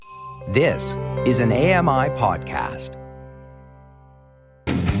This is an AMI podcast.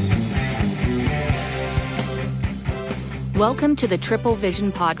 Welcome to the Triple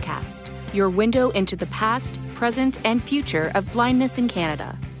Vision Podcast, your window into the past, present, and future of blindness in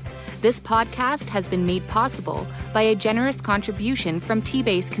Canada. This podcast has been made possible by a generous contribution from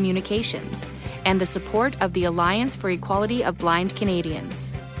T-Base Communications and the support of the Alliance for Equality of Blind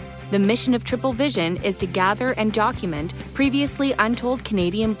Canadians. The mission of Triple Vision is to gather and document previously untold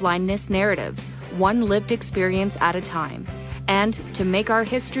Canadian blindness narratives, one lived experience at a time, and to make our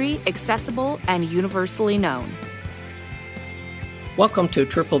history accessible and universally known. Welcome to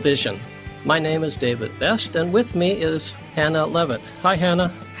Triple Vision. My name is David Best, and with me is Hannah Levitt. Hi,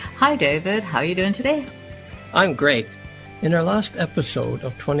 Hannah. Hi, David. How are you doing today? I'm great. In our last episode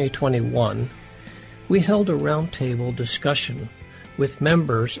of 2021, we held a roundtable discussion with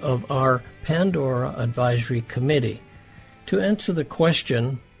members of our Pandora Advisory Committee to answer the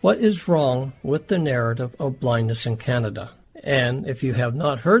question, what is wrong with the narrative of blindness in Canada? And if you have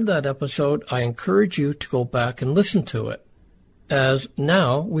not heard that episode, I encourage you to go back and listen to it, as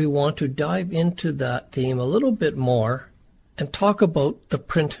now we want to dive into that theme a little bit more and talk about the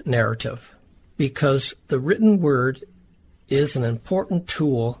print narrative, because the written word is an important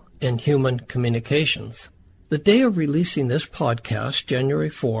tool in human communications. The day of releasing this podcast, January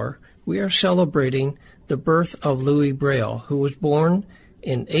 4, we are celebrating the birth of Louis Braille, who was born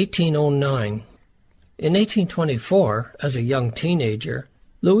in 1809. In 1824, as a young teenager,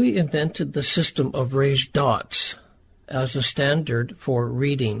 Louis invented the system of raised dots as a standard for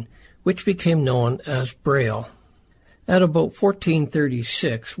reading, which became known as Braille. At about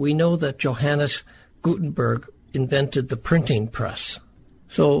 1436, we know that Johannes Gutenberg invented the printing press.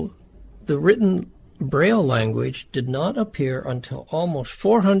 So the written Braille language did not appear until almost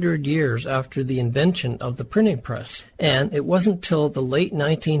 400 years after the invention of the printing press. And it wasn't till the late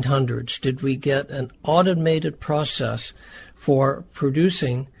 1900s did we get an automated process for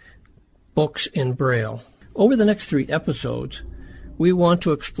producing books in Braille. Over the next 3 episodes, we want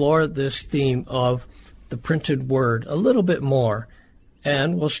to explore this theme of the printed word a little bit more.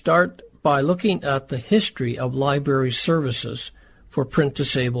 And we'll start by looking at the history of library services for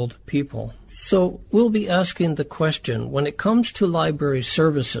print-disabled people. So we'll be asking the question, when it comes to library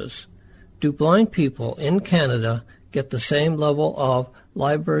services, do blind people in Canada get the same level of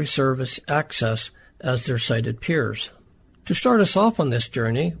library service access as their sighted peers? To start us off on this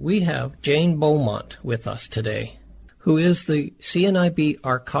journey, we have Jane Beaumont with us today, who is the CNIB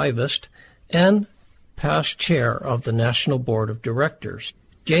archivist and past chair of the National Board of Directors.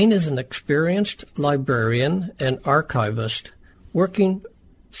 Jane is an experienced librarian and archivist working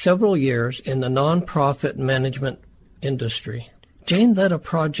several years in the nonprofit management industry. Jane led a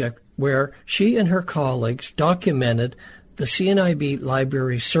project where she and her colleagues documented the CNIB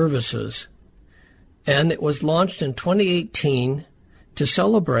library services, and it was launched in 2018 to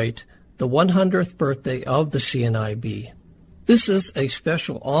celebrate the 100th birthday of the CNIB. This is a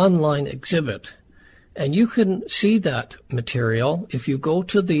special online exhibit, and you can see that material if you go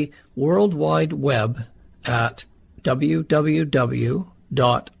to the World Wide Web at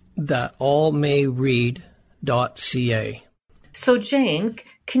www.thatallmayread.ca. So, Jane,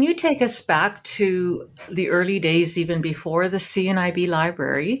 can you take us back to the early days, even before the CNIB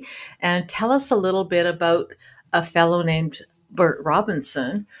library, and tell us a little bit about a fellow named Bert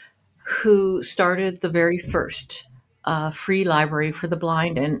Robinson, who started the very first free library for the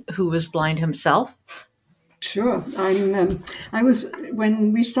blind and who was blind himself? Sure. When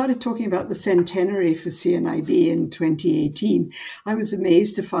we started talking about the centenary for CNIB in 2018, I was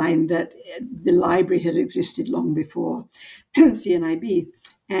amazed to find that the library had existed long before CNIB,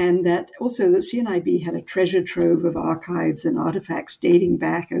 and that also that CNIB had a treasure trove of archives and artifacts dating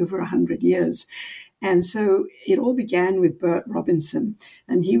back over 100 years. And so it all began with Bert Robinson,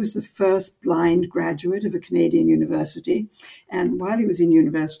 and he was the first blind graduate of a Canadian university. And while he was in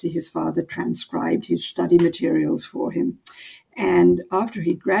university, his father transcribed his study materials for him. And after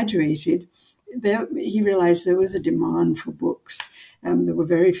he graduated, he realized there was a demand for books. There were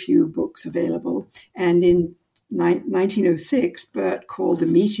very few books available. And in 1906, Bert called a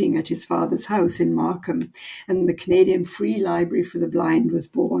meeting at his father's house in Markham, and the Canadian Free Library for the Blind was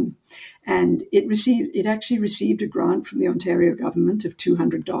born. And it actually received a grant from the Ontario government of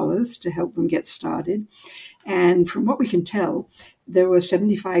 $200 to help them get started. And from what we can tell, there were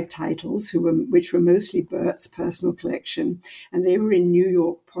 75 titles which were mostly Bert's personal collection, and they were in New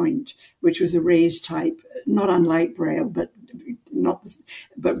York Point, which was a raised type, not unlike Braille, but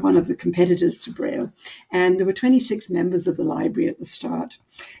one of the competitors to Braille. And there were 26 members of the library at the start.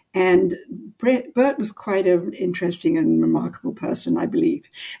 And Bert was quite an interesting and remarkable person, I believe.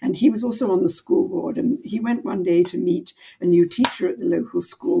 And he was also on the school board. And he went one day to meet a new teacher at the local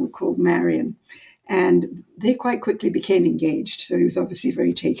school called Marion. And they quite quickly became engaged. So he was obviously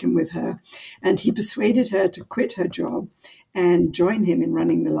very taken with her. And he persuaded her to quit her job and join him in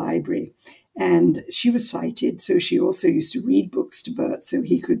running the library. And she was sighted, so she also used to read books to Bert so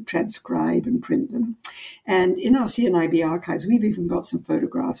he could transcribe and print them. And in our CNIB archives, we've even got some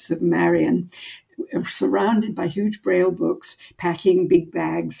photographs of Marion surrounded by huge Braille books, packing big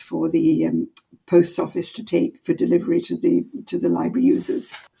bags for the post office to take for delivery to the library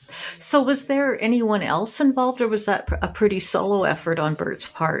users. So was there anyone else involved, or was that a pretty solo effort on Bert's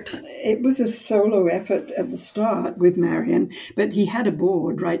part? It was a solo effort at the start with Marion, but he had a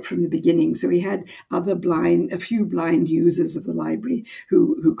board right from the beginning. So he had a few blind users of the library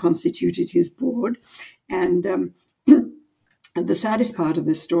who constituted his board. And the saddest part of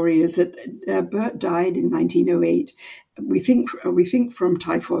this story is that Bert died in 1908. We think from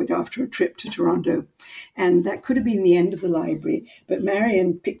typhoid after a trip to Toronto, and that could have been the end of the library. But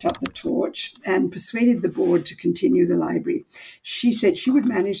Marion picked up the torch and persuaded the board to continue the library. She said she would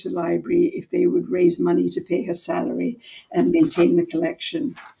manage the library if they would raise money to pay her salary and maintain the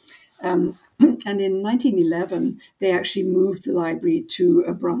collection. And in 1911, they actually moved the library to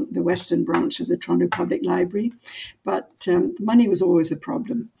the western branch of the Toronto Public Library. But money was always a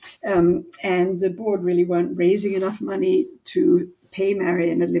problem. And the board really weren't raising enough money to pay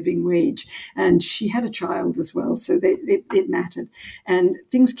Marion a living wage. And she had a child as well, so it mattered. And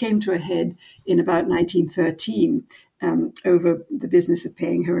things came to a head in about 1913. Over the business of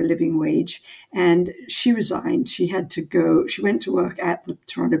paying her a living wage. And she resigned. She had to go. She went to work at the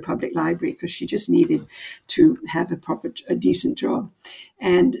Toronto Public Library because she just needed to have a decent job.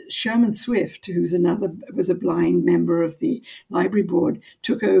 And Sherman Swift, who was a blind member of the library board,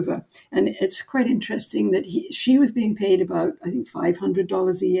 took over. And it's quite interesting that she was being paid about, I think,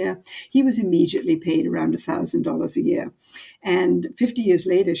 $500 a year. He was immediately paid around $1,000 a year. And 50 years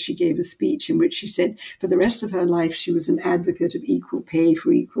later, she gave a speech in which she said for the rest of her life, she was an advocate of equal pay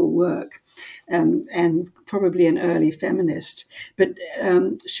for equal work, and probably an early feminist. But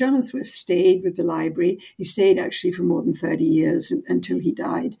Sherman Swift stayed with the library. He stayed actually for more than 30 years until he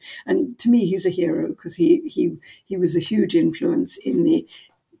died. And to me, he's a hero because he was a huge influence in the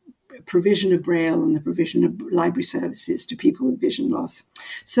provision of Braille and the provision of library services to people with vision loss.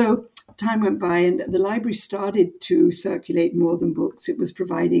 So time went by and the library started to circulate more than books. It was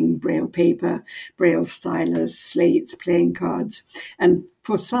providing Braille paper, Braille stylus, slates, playing cards. And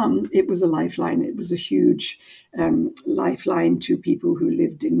for some, it was a lifeline. It was a huge lifeline to people who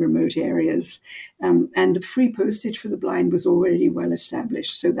lived in remote areas. And free postage for the blind was already well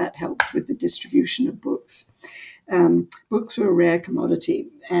established. So that helped with the distribution of books. Books were a rare commodity,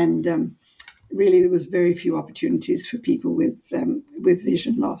 and really there was very few opportunities for people with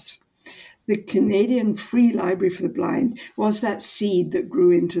vision loss. The Canadian Free Library for the Blind was that seed that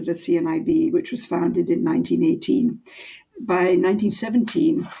grew into the CNIB, which was founded in 1918. By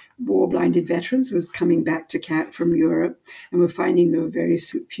 1917, war-blinded veterans were coming back to CAT from Europe and were finding there were very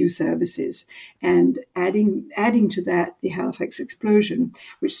few services. And adding to that the Halifax explosion,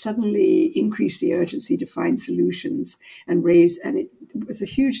 which suddenly increased the urgency to find solutions and it was a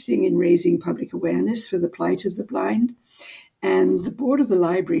huge thing in raising public awareness for the plight of the blind. And the board of the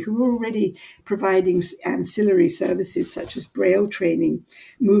library, who were already providing ancillary services such as Braille training,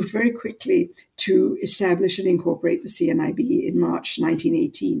 moved very quickly to establish and incorporate the CNIB in March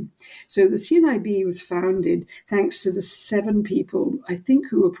 1918. So the CNIB was founded thanks to the 7 people, I think,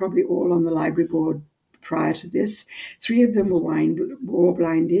 who were probably all on the library board prior to this. 3 of them were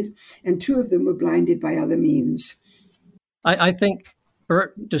blinded, and 2 of them were blinded by other means. I think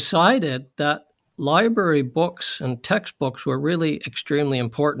Bert decided that library books and textbooks were really extremely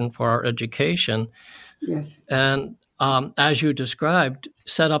important for our education. Yes. And as you described,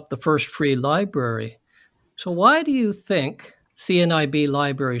 set up the first free library. So why do you think CNIB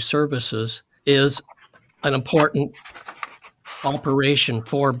Library Services is an important operation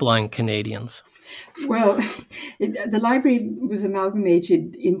for blind Canadians? Well, the library was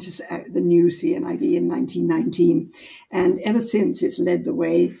amalgamated into the new CNIB in 1919, and ever since it's led the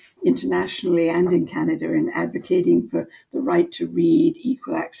way internationally and in Canada in advocating for the right to read,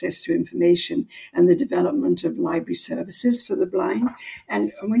 equal access to information, and the development of library services for the blind.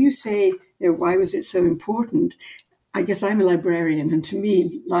 And when you say, why was it so important? I guess I'm a librarian, and to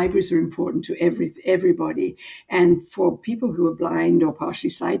me, libraries are important to everybody. And for people who are blind or partially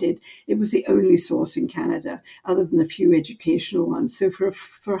sighted, it was the only source in Canada, other than a few educational ones. So for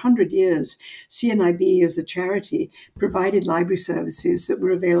 100 years, CNIB as a charity provided library services that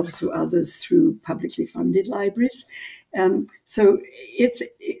were available to others through publicly funded libraries. So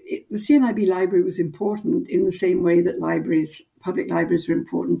the CNIB library was important in the same way that public libraries are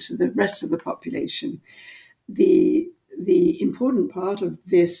important to the rest of the population. The important part of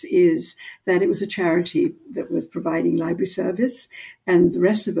this is that it was a charity that was providing library service, and the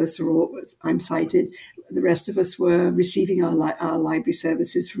rest of us I'm sighted, the rest of us were receiving our library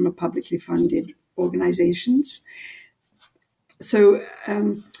services from publicly funded organizations. So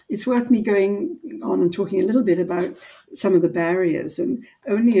it's worth me going on and talking a little bit about some of the barriers, and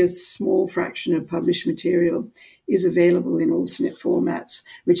only a small fraction of published material is available in alternate formats,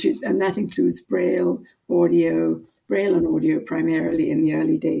 and that includes Braille and audio primarily in the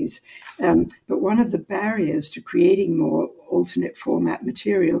early days. But one of the barriers to creating more alternate format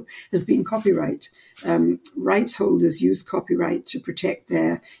material has been copyright. Rights holders use copyright to protect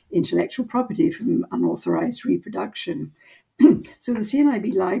their intellectual property from unauthorized reproduction. So the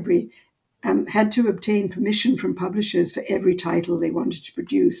CNIB library had to obtain permission from publishers for every title they wanted to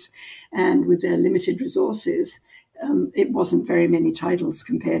produce. And with their limited resources, it wasn't very many titles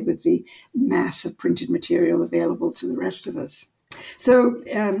compared with the mass of printed material available to the rest of us. So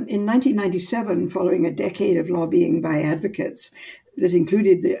in 1997, following a decade of lobbying by advocates that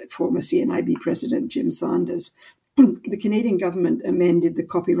included the former CNIB president, Jim Saunders, the Canadian government amended the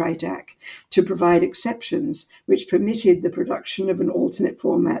Copyright Act to provide exceptions which permitted the production of an alternate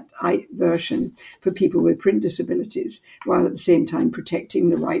format version for people with print disabilities, while at the same time protecting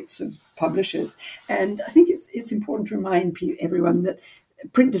the rights of publishers. And I think it's important to remind everyone that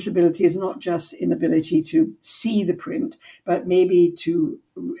print disability is not just inability to see the print, but maybe to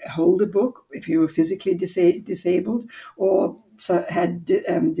hold a book if you were physically disabled, or had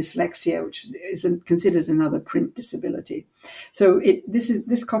dyslexia, which isn't considered another print disability. So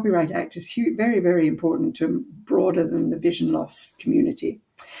this Copyright Act is very, very important to broader than the vision loss community.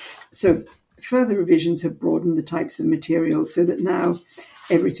 So further revisions have broadened the types of materials so that now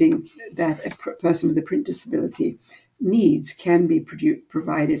everything that a person with a print disability needs can be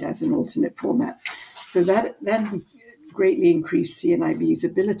provided as an alternate format. So that greatly increased CNIB's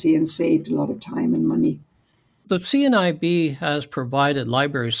ability and saved a lot of time and money. The CNIB has provided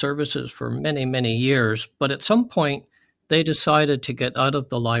library services for many, many years, but at some point they decided to get out of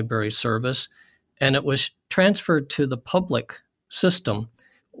the library service and it was transferred to the public system.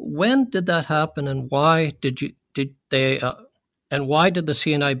 When did that happen, and why did the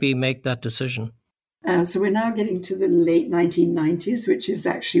CNIB make that decision? So we're now getting to the late 1990s, which is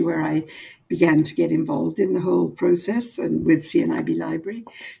actually where I began to get involved in the whole process and with CNIB Library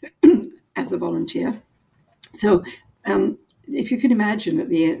as a volunteer. So if you can imagine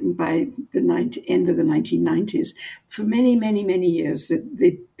by the end of the 1990s, for many, many, many years,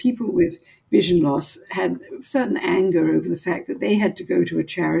 the people with vision loss had certain anger over the fact that they had to go to a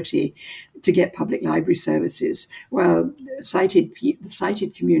charity to get public library services, while the sighted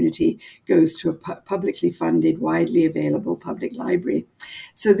community goes to a publicly funded, widely available public library.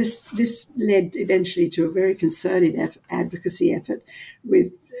 So this led eventually to a very concerted advocacy effort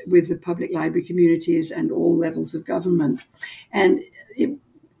with the public library communities and all levels of government. And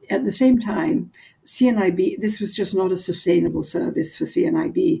at the same time, CNIB, this was just not a sustainable service for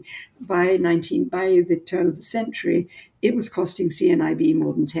CNIB. By the turn of the century, it was costing CNIB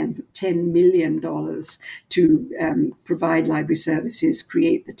more than $10 million to provide library services,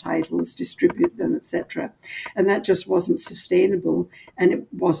 create the titles, distribute them, etc. And that just wasn't sustainable, and it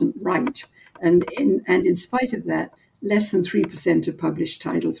wasn't right. And in spite of that, less than 3% of published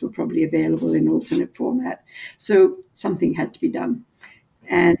titles were probably available in alternate format. So something had to be done.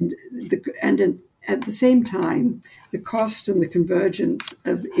 And at the same time, the cost and the convergence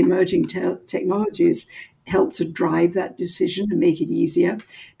of emerging technologies helped to drive that decision and make it easier,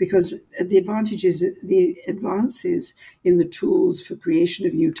 because the advances in the tools for creation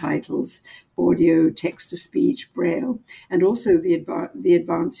of new titles, audio, text-to-speech, Braille, and also the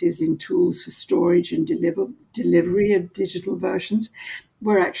advances in tools for storage and delivery of digital versions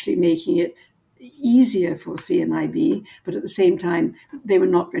were actually making it easier for CNIB, but at the same time, they were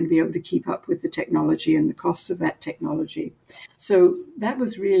not going to be able to keep up with the technology and the cost of that technology. So that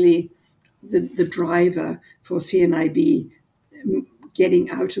was really the driver for CNIB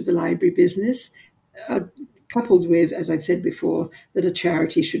getting out of the library business, coupled with, as I've said before, that a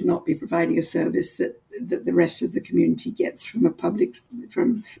charity should not be providing a service that the rest of the community gets from public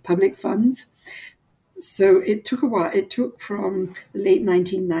funds. So it took a while. It took from the late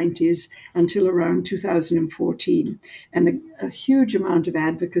 1990s until around 2014, and a huge amount of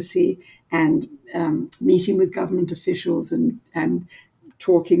advocacy and meeting with government officials and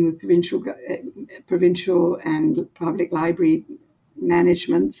talking with provincial and public library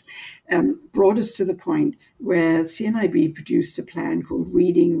management brought us to the point where CNIB produced a plan called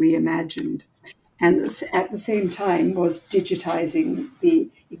Reading Reimagined, and at the same time was digitizing the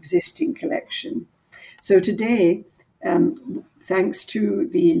existing collection. So today, thanks to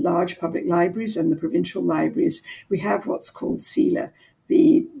the large public libraries and the provincial libraries, we have what's called CELA,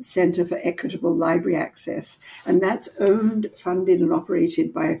 the Centre for Equitable Library Access, and that's owned, funded, and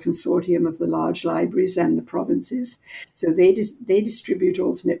operated by a consortium of the large libraries and the provinces. So they distribute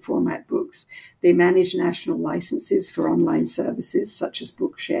alternate format books. They manage national licenses for online services such as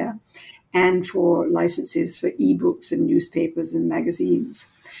Bookshare, and for licenses for ebooks and newspapers and magazines.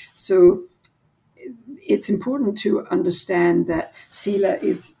 So it's important to understand that CELA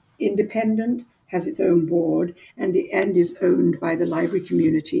is independent, has its own board, and is owned by the library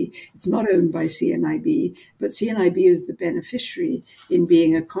community. It's not owned by CNIB, but CNIB is the beneficiary in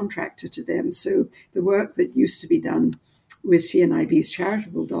being a contractor to them. So the work that used to be done with CNIB's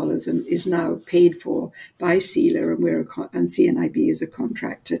charitable dollars and is now paid for by CELA, and CNIB is a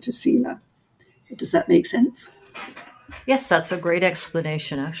contractor to CELA. Does that make sense? Yes, that's a great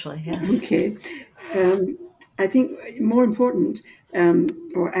explanation, actually. Yes. Okay. I think more important,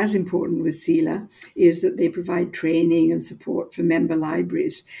 or as important with CELA, is that they provide training and support for member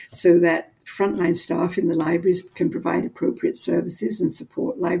libraries so that frontline staff in the libraries can provide appropriate services and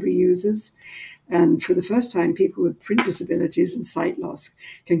support library users. And for the first time, people with print disabilities and sight loss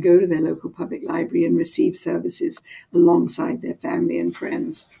can go to their local public library and receive services alongside their family and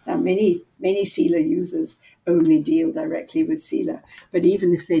friends. Now, many CELA users only deal directly with CELA, but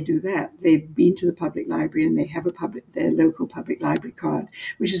even if they do that, they've been to the public library and they have their local public library card,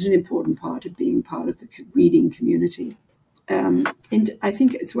 which is an important part of being part of the reading community. I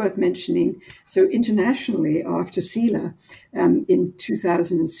think it's worth mentioning, so internationally, after CELA, in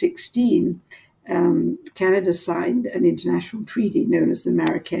 2016, Canada signed an international treaty known as the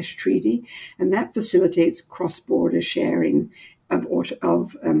Marrakesh Treaty, and that facilitates cross-border sharing of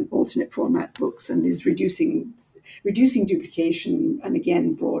alternate format books and is reducing duplication and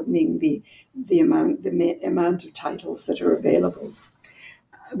again broadening the amount of titles that are available.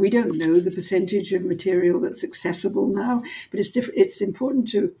 We don't know the percentage of material that's accessible now, but it's important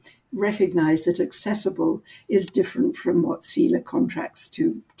to recognize that accessible is different from what CELA contracts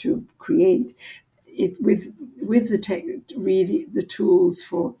to create. With the tools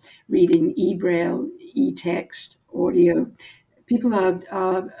for reading e-braille, e-text, audio, people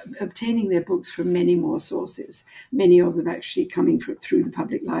are obtaining their books from many more sources, many of them actually coming through the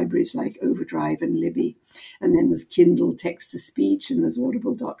public libraries like Overdrive and Libby. And then there's Kindle text-to-speech and there's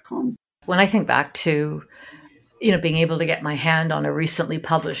audible.com. When I think back to being able to get my hand on a recently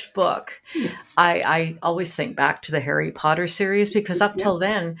published book, I always think back to the Harry Potter series, because up till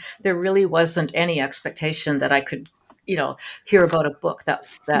then, there really wasn't any expectation that I could, hear about a book that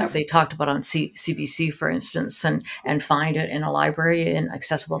they talked about on CBC, for instance, and find it in a library in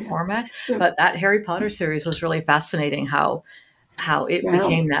accessible format. But that Harry Potter series was really fascinating, how it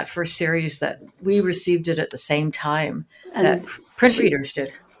became that first series that we received it at the same time that print readers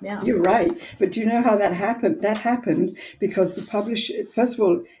did. Yeah. You're right. But do you know how that happened? That happened because the publisher, first of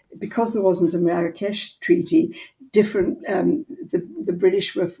all, because there wasn't a Marrakesh Treaty, the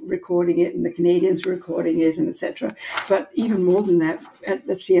British were recording it and the Canadians were recording it, and etc. But even more than that, at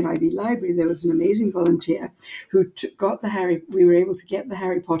the CNIB library, there was an amazing volunteer who we were able to get the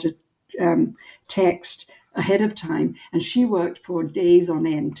Harry Potter text ahead of time, and she worked for days on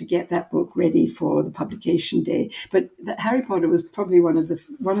end to get that book ready for the publication day. But Harry Potter was probably one of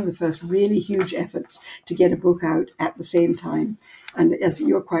the first really huge efforts to get a book out at the same time. And as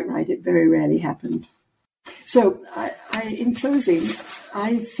you're quite right, it very rarely happened. So, in closing,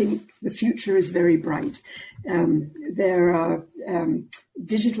 I think the future is very bright. There are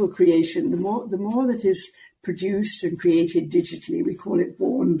digital creation. The more that is produced and created digitally, we call it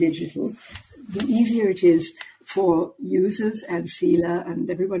born digital, the easier it is for users and CELA and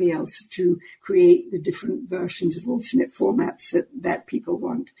everybody else to create the different versions of alternate formats that people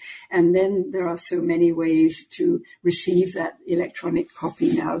want. And then there are so many ways to receive that electronic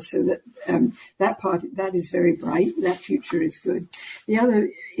copy now, so that that is very bright. That future is good. The other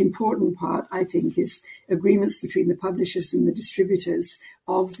important part, I think, is agreements between the publishers and the distributors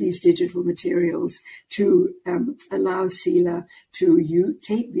of these digital materials to allow CELA to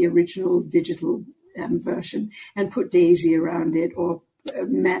take the original digital version and put DAISY around it, or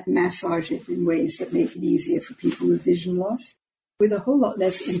massage it in ways that make it easier for people with vision loss, with a whole lot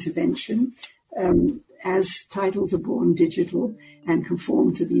less intervention, as titles are born digital and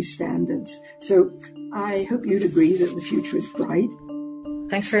conform to these standards. So I hope you'd agree that the future is bright.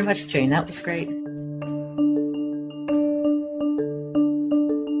 Thanks very much, Jane. That was great.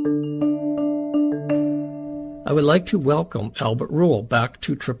 I would like to welcome Albert Rule back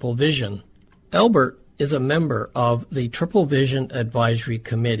to Triple Vision. Albert is a member of the Triple Vision Advisory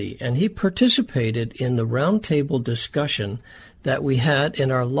Committee, and he participated in the roundtable discussion that we had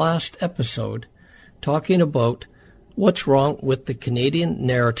in our last episode, talking about what's wrong with the Canadian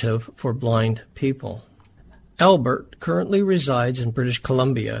narrative for blind people. Albert currently resides in British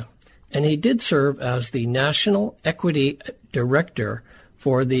Columbia, and he did serve as the National Equity Director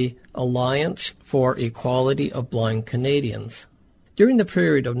for the Alliance for Equality of Blind Canadians. During the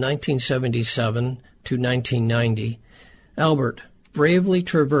period of 1977 to 1990, Albert bravely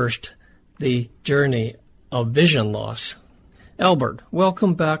traversed the journey of vision loss. Albert,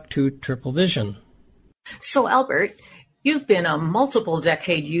 welcome back to Triple Vision. So, Albert, you've been a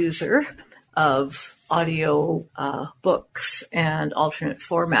multiple-decade user of audio books and alternate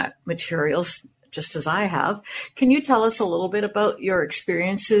format materials, just as I have. Can you tell us a little bit about your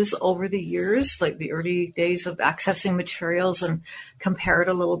experiences over the years, like the early days of accessing materials, and compare it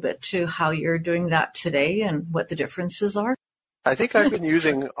a little bit to how you're doing that today and what the differences are? I think I've been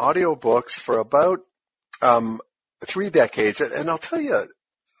using audiobooks for about 3 decades, and I'll tell you,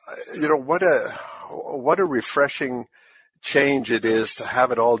 what a refreshing change it is to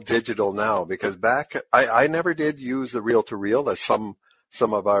have it all digital now. Because back, I never did use the reel-to-reel as some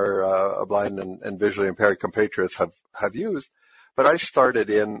of our blind and visually impaired compatriots have used, but I started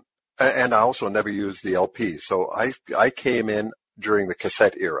in, and I also never used the LP. So I came in during the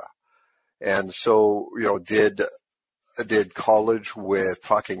cassette era, and so did college with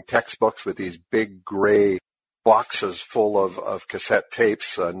talking textbooks with these big gray boxes full of cassette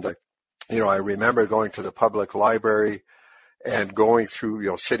tapes. And, I remember going to the public library and going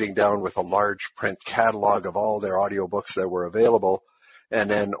through, sitting down with a large print catalog of all their audiobooks that were available, and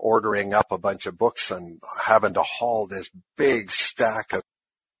then ordering up a bunch of books and having to haul this big stack of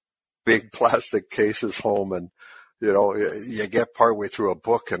big plastic cases home. And, you get partway through a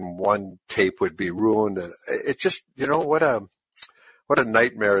book and one tape would be ruined. And it just, what a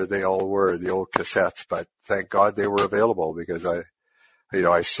nightmare they all were, the old cassettes. But thank God they were available, because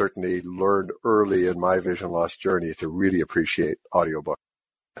I certainly learned early in my vision loss journey to really appreciate audiobooks.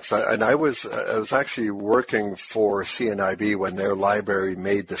 So, and I was actually working for CNIB when their library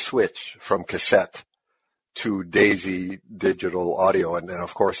made the switch from cassette to DAISY digital audio, and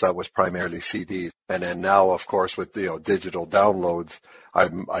of course that was primarily CDs. And then now, of course, with digital downloads,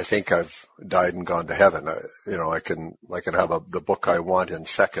 I think I've died and gone to heaven. I can have the book I want in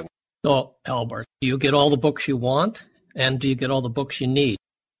seconds. So, Albert, do you get all the books you want, and do you get all the books you need?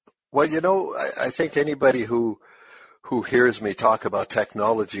 Well, I think anybody who hears me talk about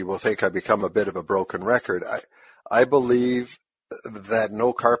technology will think I become a bit of a broken record. I believe that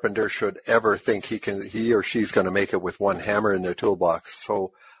no carpenter should ever think he or she's going to make it with one hammer in their toolbox.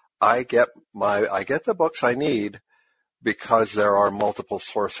 So I get the books I need because there are multiple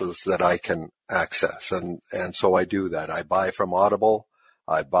sources that I can access. And so I do that. I buy from Audible.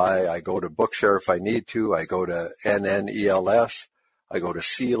 I go to Bookshare if I need to. I go to NNELS. I go to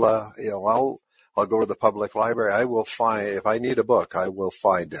CELA. I'll go to the public library. I will find, if I need a book, I will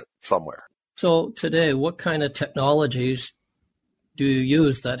find it somewhere. So today, what kind of technologies do you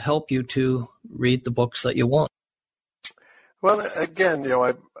use that help you to read the books that you want? Well, again,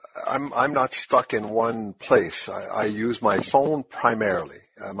 I'm not stuck in one place. I use my phone primarily.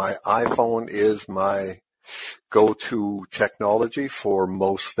 My iPhone is my go-to technology for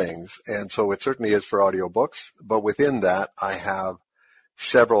most things. And so it certainly is for audiobooks. But within that, I have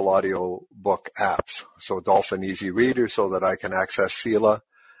several audiobook apps. So Dolphin Easy Reader so that I can access CELA.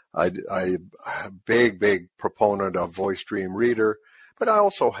 I'm a big proponent of Voice Dream Reader, but I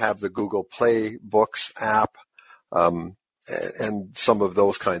also have the Google Play Books app and some of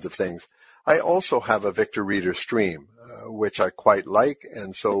those kinds of things. I also have a Victor Reader Stream, which I quite like,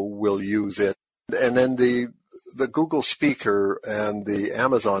 and so will use it. And then the Google Speaker and the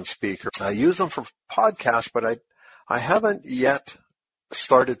Amazon Speaker, I use them for podcasts, but I haven't yet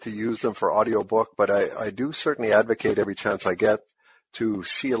started to use them for audiobook, but I do certainly advocate every chance I get to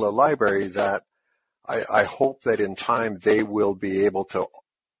CELA Library that I hope that in time they will be able to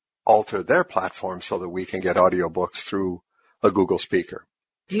alter their platform so that we can get audiobooks through a Google Speaker.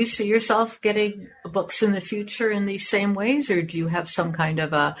 Do you see yourself getting books in the future in these same ways, or do you have some kind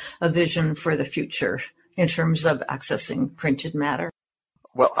of a vision for the future in terms of accessing printed matter?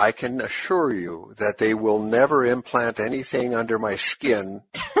 Well, I can assure you that they will never implant anything under my skin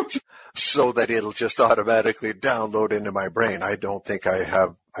so that it'll just automatically download into my brain. I don't think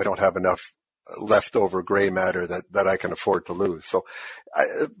I don't have enough leftover gray matter that I can afford to lose. So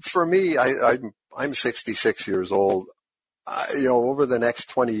for me, I'm 66 years old. Over the next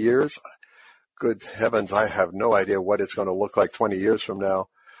 20 years, good heavens, I have no idea what it's going to look like 20 years from now.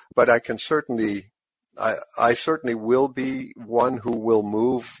 But I can certainly, I certainly will be one who will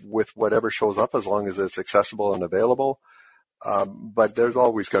move with whatever shows up as long as it's accessible and available. But there's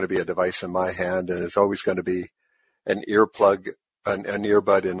always going to be a device in my hand, and there's always going to be an earplug, an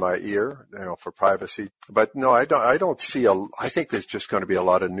earbud in my ear, for privacy. But no, I don't see I think there's just going to be a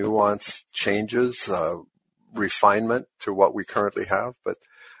lot of nuance changes, refinement to what we currently have. But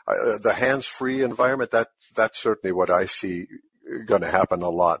the hands-free environment, that's certainly what I see going to happen a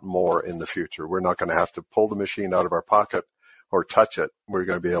lot more in the future. We're not going to have to pull the machine out of our pocket or touch it. We're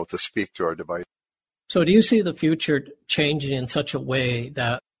going to be able to speak to our device. So do you see the future changing in such a way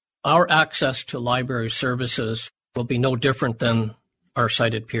that our access to library services will be no different than our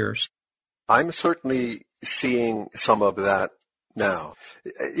sighted peers? I'm certainly seeing some of that now.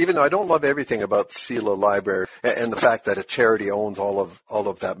 Even though I don't love everything about the CELA Library and the fact that a charity owns all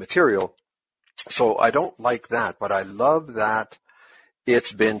of that material, so I don't like that, but I love that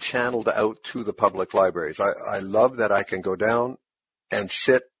it's been channeled out to the public libraries. I love that I can go down and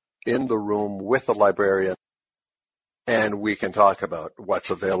sit in the room with a librarian, and we can talk about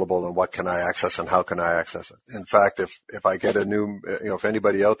what's available and what can I access and how can I access it. In fact, if I get a new, if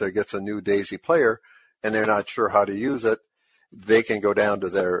anybody out there gets a new DAISY player and they're not sure how to use it, they can go down to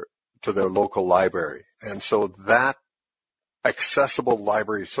their local library. And so that accessible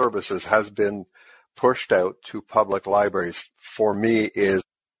library services has been pushed out to public libraries. For me is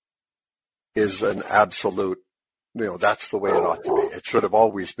an absolute, that's the way it ought to be. It should have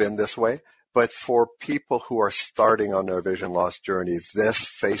always been this way. But for people who are starting on their vision loss journey, this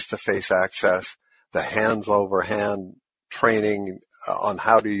face-to-face access, the hands-over-hand training on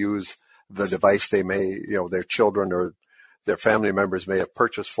how to use the device they may, their children or their family members may have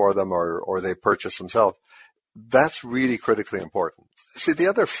purchased for them or they purchased themselves, that's really critically important. See, the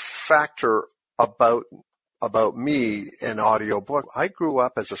other factor about me in audiobook, I grew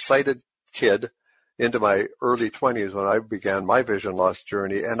up as a sighted kid into my early 20s when I began my vision loss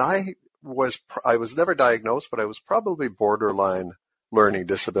journey, and I was never diagnosed, but I was probably borderline learning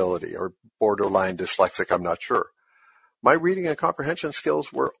disability or borderline dyslexic, I'm not sure. My reading and comprehension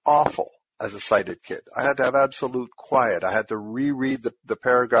skills were awful as a sighted kid. I had to have absolute quiet. I had to reread the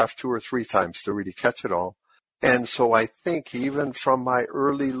paragraph 2 or 3 times to really catch it all. And so I think even from my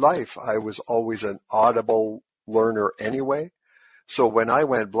early life, I was always an audible learner anyway. So when I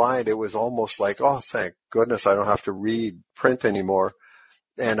went blind, it was almost like, oh, thank goodness I don't have to read print anymore.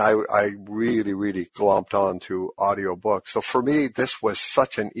 And I really, really glomped on to audiobooks. So for me, this was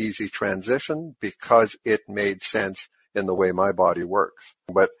such an easy transition because it made sense in the way my body works.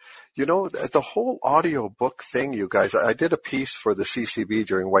 But, the whole audiobook thing, you guys, I did a piece for the CCB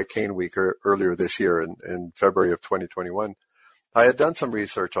during White Cane Week earlier this year in February of 2021. I had done some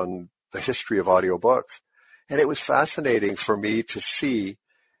research on the history of audiobooks, and it was fascinating for me to see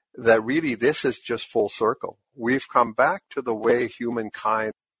that really this is just full circle. We've come back to the way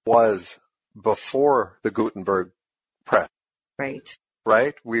humankind was before the Gutenberg press. Right.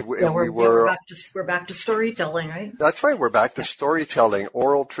 Right? We're back to storytelling, right? That's right. We're back to storytelling,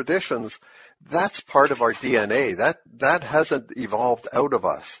 oral traditions. That's part of our DNA. That hasn't evolved out of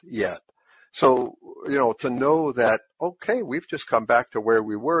us yet. So, to know that, okay, we've just come back to where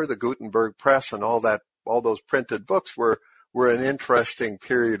we were, the Gutenberg press and all those printed books were an interesting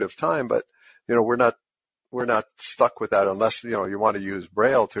period of time, but, we're not stuck with that unless, you want to use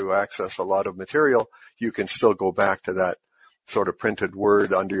Braille to access a lot of material. You can still go back to that sort of printed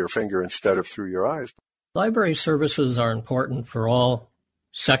word under your finger instead of through your eyes. Library services are important for all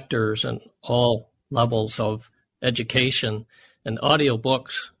sectors and all levels of education, and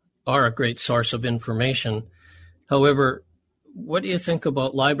audiobooks are a great source of information. However, what do you think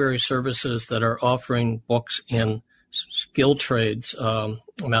about library services that are offering books in skill trades,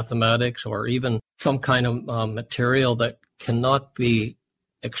 mathematics, or even some kind of material that cannot be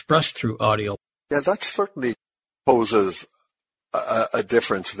expressed through audio? Yeah, that certainly poses a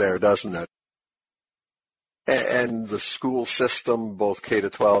difference there, doesn't it? And the school system, both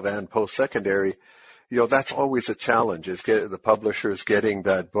K-12 and post-secondary, that's always a challenge, is the publishers getting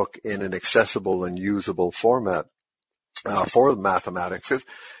that book in an accessible and usable format for mathematics.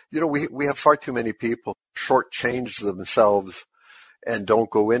 We have far too many people shortchange themselves and don't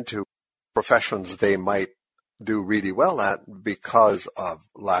go into professions they might do really well at because of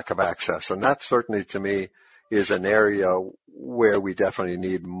lack of access. And that certainly to me is an area where we definitely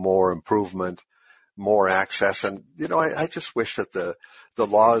need more improvement, more access. And, I just wish that the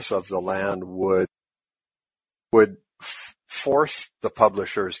laws of the land would force the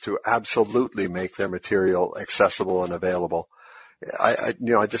publishers to absolutely make their material accessible and available. I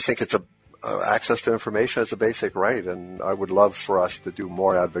just think it's access to information is a basic right, and I would love for us to do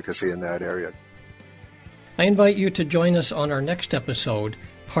more advocacy in that area. I invite you to join us on our next episode,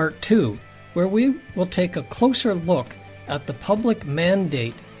 Part 2, where we will take a closer look at the public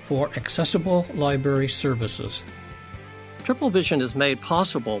mandate for accessible library services. Triple Vision is made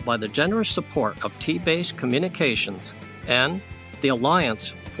possible by the generous support of T-Base Communications and the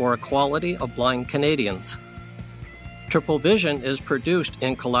Alliance for Equality of Blind Canadians. Triple Vision is produced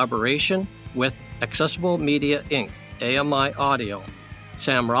in collaboration with Accessible Media Inc., AMI Audio.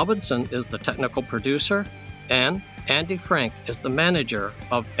 Sam Robinson is the technical producer, and Andy Frank is the manager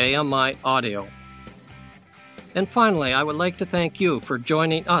of AMI Audio. And finally, I would like to thank you for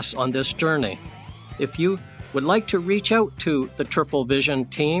joining us on this journey. If you would like to reach out to the Triple Vision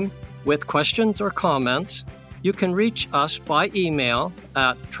team with questions or comments, you can reach us by email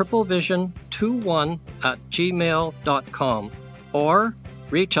at triplevision21@gmail.com or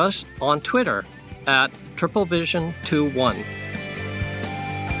reach us on Twitter at triplevision21.